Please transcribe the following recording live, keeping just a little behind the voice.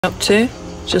Up to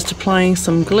just applying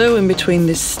some glue in between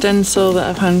this stencil that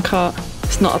I've hand cut.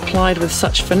 It's not applied with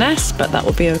such finesse, but that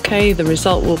will be okay. The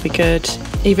result will be good.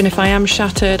 Even if I am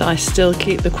shattered, I still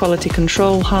keep the quality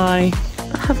control high.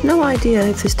 I have no idea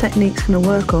if this technique's going to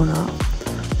work or not.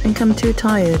 I think I'm too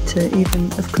tired to even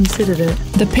have considered it.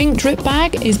 The pink drip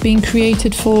bag is being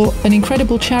created for an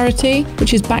incredible charity,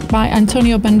 which is backed by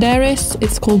Antonio Banderas.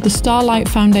 It's called the Starlight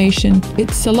Foundation.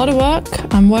 It's a lot of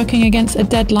work. I'm working against a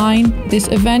deadline. This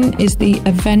event is the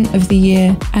event of the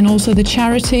year. And also the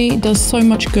charity does so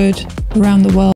much good around the world.